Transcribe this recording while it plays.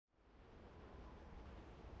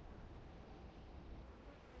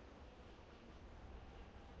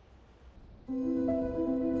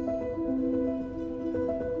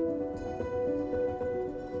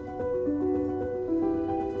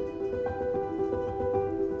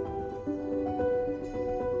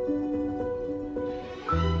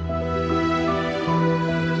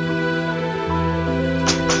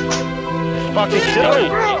fucking do it!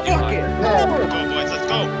 Fuck it! Go, boys, let's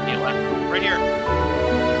go! Right here.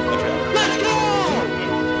 Let's go!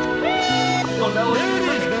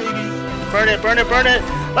 Burn it, burn it, burn it!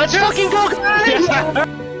 Let's fucking go, guys!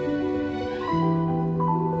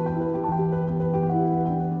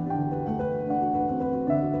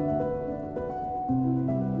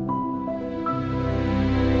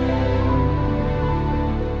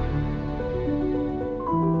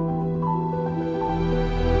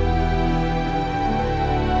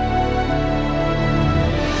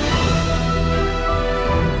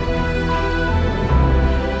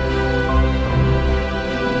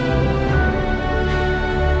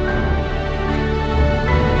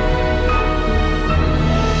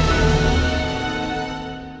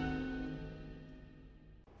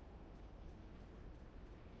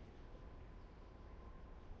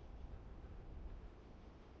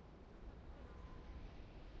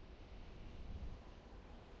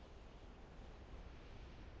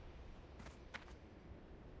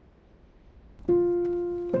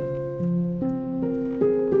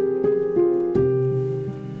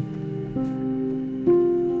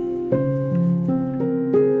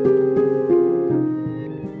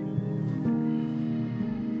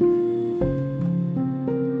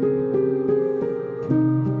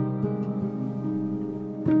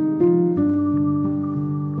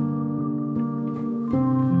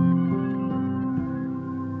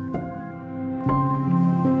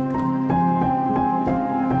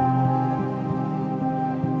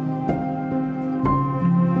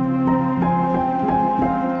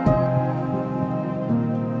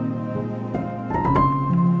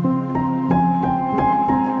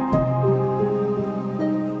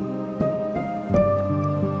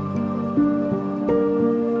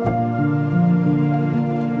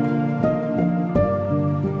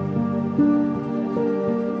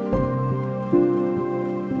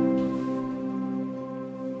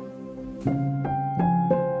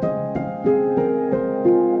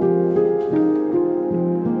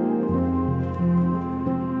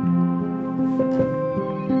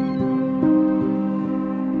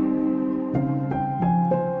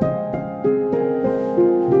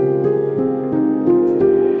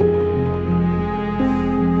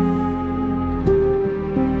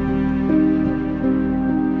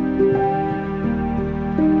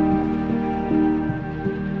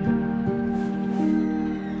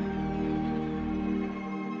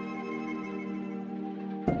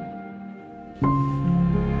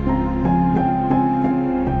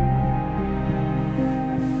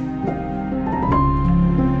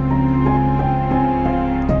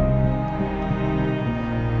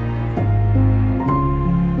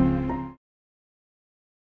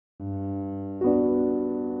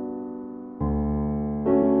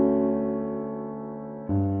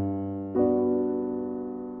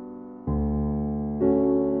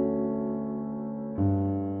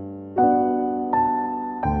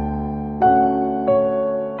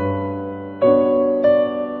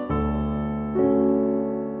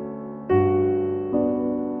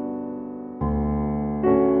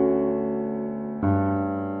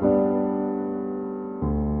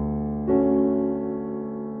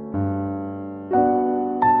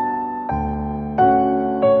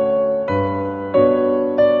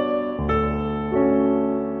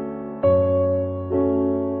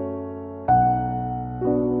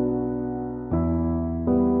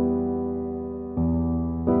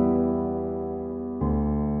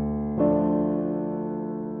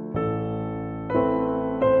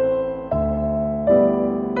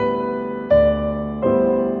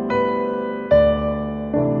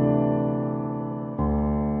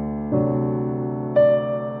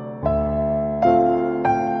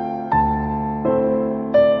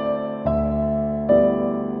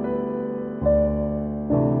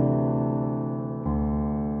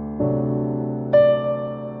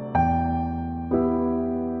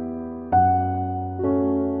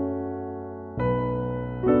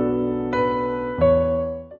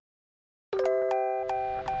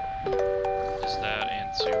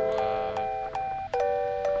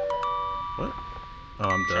 Oh,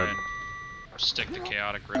 I'm dead. Or stick the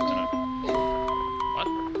chaotic rift in it. What?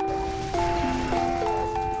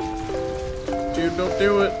 Jude, don't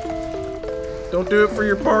do it. Don't do it for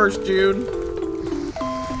your parse, Jude.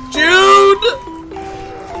 Jude!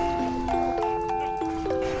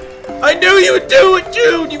 I knew you would do it,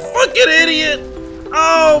 Jude! You fucking idiot!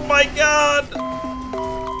 Oh my god!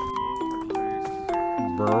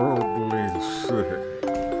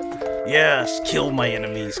 Yes, kill my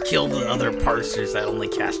enemies. Kill the other parsers that only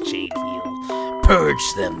cast Chain Heal.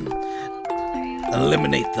 Purge them.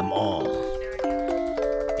 Eliminate them all.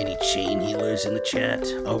 Any chain healers in the chat?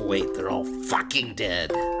 Oh wait, they're all fucking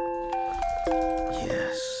dead.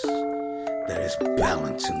 Yes. There is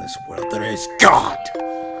balance in this world. There is God!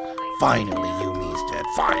 Finally, Yuumi's dead.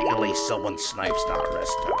 Finally, someone snipes that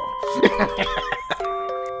resto.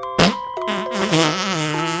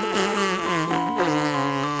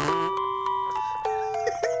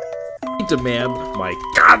 I demand my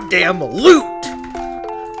goddamn loot!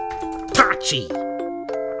 Tachi!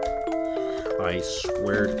 I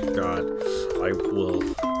swear to God, I will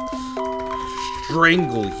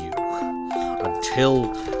strangle you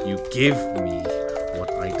until you give me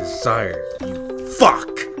what I desire, you fuck!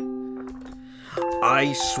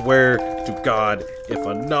 I swear to God, if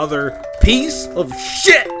another piece of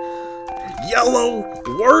shit, yellow,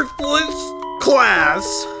 worthless class,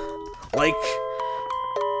 like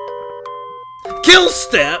Kill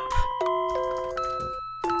Step,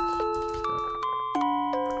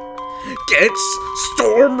 gets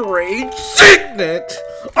Storm Rage Signet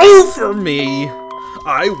over me,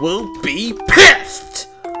 I will be pissed!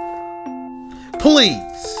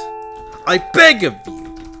 Please, I beg of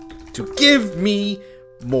you, to give me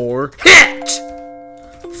more hit!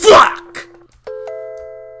 Fuck!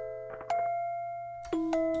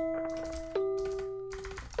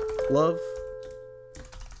 Love,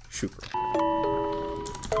 Super.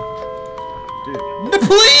 Dude.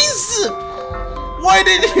 Please! Why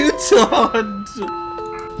did you taunt?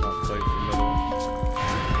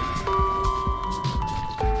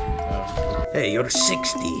 Hey, you're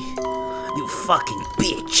 60. You fucking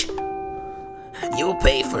bitch. You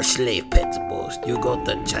pay for slave pets most. You go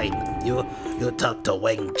to China. You talk to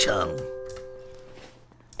Wang Chung.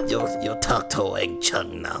 You talk to Wang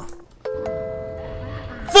Chung now.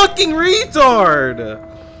 Fucking retard!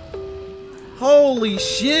 Holy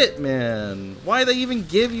shit, man. Why they even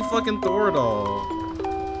give you fucking Thoradol?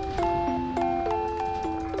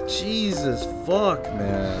 Jesus fuck,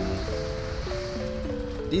 man.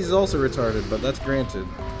 He's also retarded, but that's granted.